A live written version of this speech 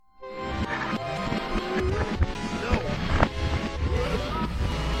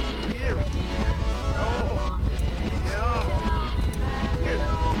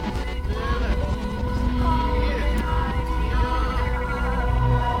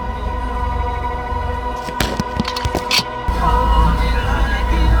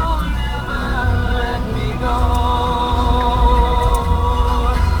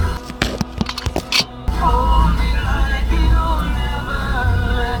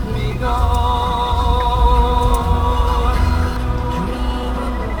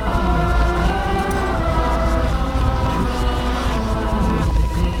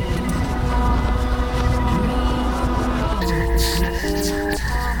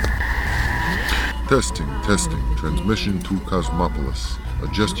Testing. Transmission to Cosmopolis.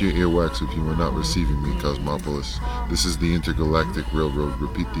 Adjust your earwax if you are not receiving me, Cosmopolis. This is the Intergalactic Railroad.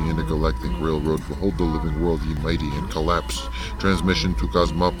 Repeat, the Intergalactic Railroad. Behold the living world, ye mighty, and collapse. Transmission to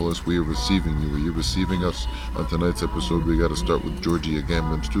Cosmopolis. We are receiving you. Are you receiving us? On tonight's episode, we gotta start with Georgia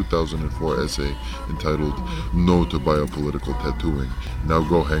Gamblin's 2004 essay entitled No to Biopolitical Tattooing. Now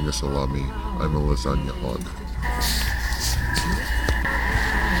go hang a salami. I'm a lasagna hog.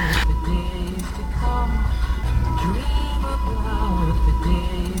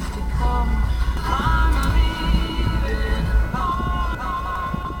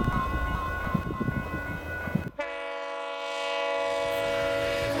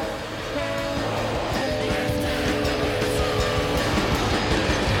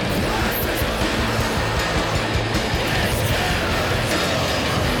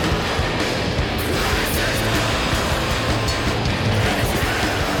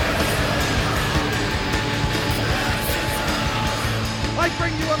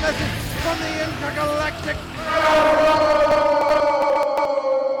 Bring you a message from the Intergalactic.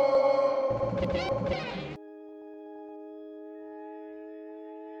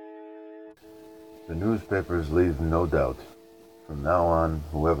 The newspapers leave no doubt. From now on,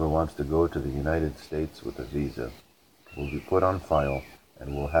 whoever wants to go to the United States with a visa will be put on file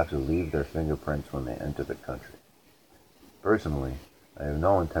and will have to leave their fingerprints when they enter the country. Personally, I have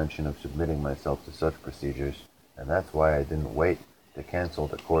no intention of submitting myself to such procedures, and that's why I didn't wait to cancel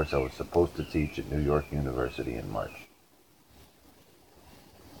the course I was supposed to teach at New York University in March.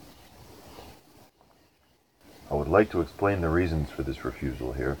 I would like to explain the reasons for this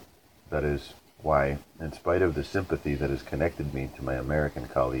refusal here. That is, why, in spite of the sympathy that has connected me to my American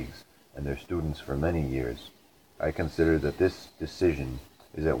colleagues and their students for many years, I consider that this decision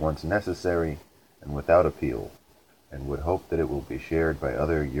is at once necessary and without appeal, and would hope that it will be shared by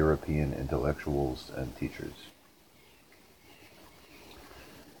other European intellectuals and teachers.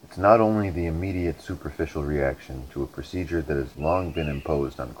 It's not only the immediate superficial reaction to a procedure that has long been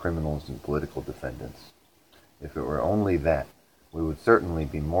imposed on criminals and political defendants. If it were only that, we would certainly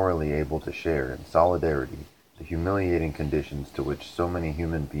be morally able to share in solidarity the humiliating conditions to which so many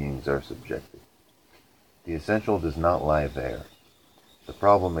human beings are subjected. The essential does not lie there. The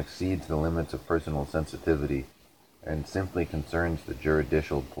problem exceeds the limits of personal sensitivity and simply concerns the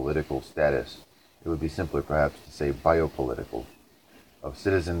juridical political status, it would be simpler perhaps to say biopolitical, of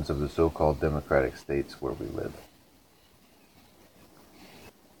citizens of the so-called democratic states where we live.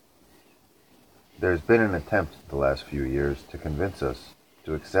 There has been an attempt the last few years to convince us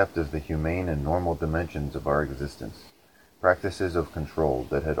to accept as the humane and normal dimensions of our existence practices of control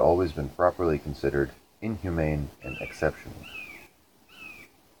that had always been properly considered inhumane and exceptional.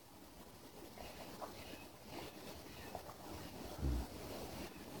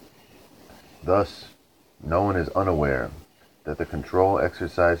 Thus, no one is unaware that the control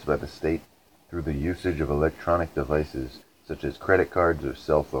exercised by the state through the usage of electronic devices such as credit cards or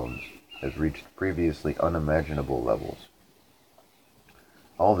cell phones has reached previously unimaginable levels.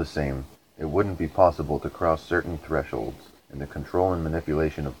 All the same, it wouldn't be possible to cross certain thresholds in the control and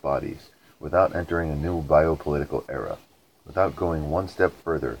manipulation of bodies without entering a new biopolitical era, without going one step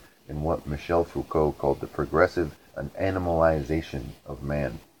further in what Michel Foucault called the progressive and animalization of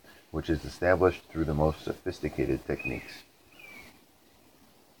man, which is established through the most sophisticated techniques.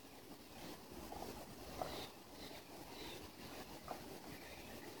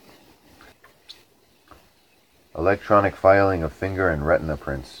 Electronic filing of finger and retina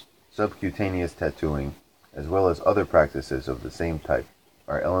prints, subcutaneous tattooing, as well as other practices of the same type,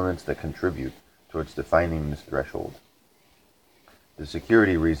 are elements that contribute towards defining this threshold. The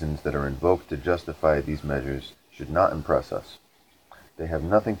security reasons that are invoked to justify these measures should not impress us. They have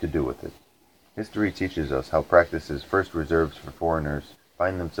nothing to do with it. History teaches us how practices first reserved for foreigners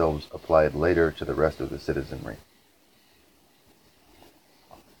find themselves applied later to the rest of the citizenry.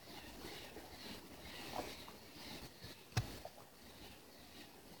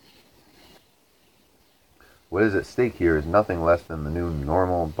 What is at stake here is nothing less than the new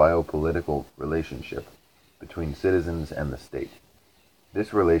normal biopolitical relationship between citizens and the state.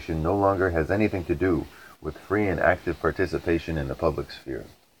 This relation no longer has anything to do with free and active participation in the public sphere.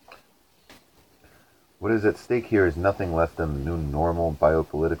 What is at stake here is nothing less than the new normal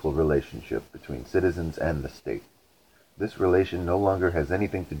biopolitical relationship between citizens and the state. This relation no longer has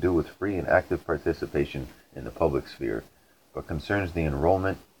anything to do with free and active participation in the public sphere, but concerns the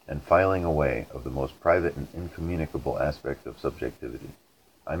enrollment and filing away of the most private and incommunicable aspect of subjectivity.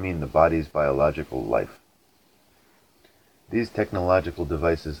 I mean the body's biological life. These technological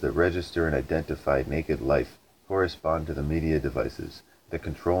devices that register and identify naked life correspond to the media devices that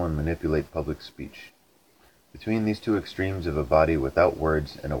control and manipulate public speech. Between these two extremes of a body without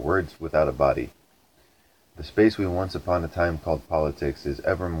words and a words without a body, the space we once upon a time called politics is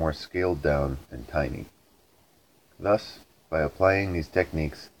ever more scaled down and tiny. Thus, by applying these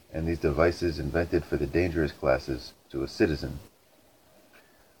techniques and these devices invented for the dangerous classes to a citizen,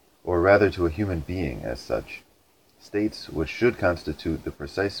 or rather to a human being as such, states which should constitute the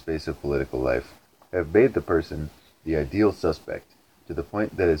precise space of political life have made the person the ideal suspect, to the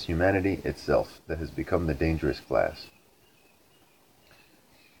point that it's humanity itself that has become the dangerous class.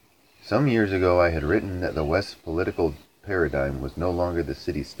 Some years ago I had written that the West's political paradigm was no longer the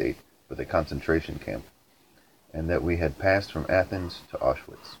city-state, but the concentration camp, and that we had passed from Athens to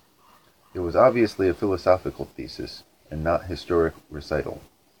Auschwitz. It was obviously a philosophical thesis, and not historic recital,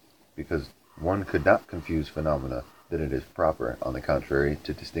 because one could not confuse phenomena that it is proper, on the contrary,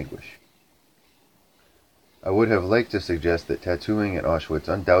 to distinguish. I would have liked to suggest that tattooing at Auschwitz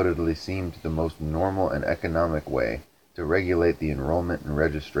undoubtedly seemed the most normal and economic way to regulate the enrollment and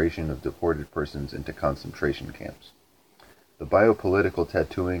registration of deported persons into concentration camps. The biopolitical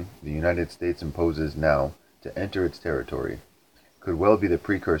tattooing the United States imposes now to enter its territory could well be the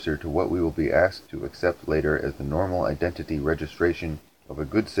precursor to what we will be asked to accept later as the normal identity registration of a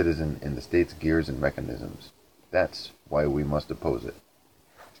good citizen in the state's gears and mechanisms. That's why we must oppose it.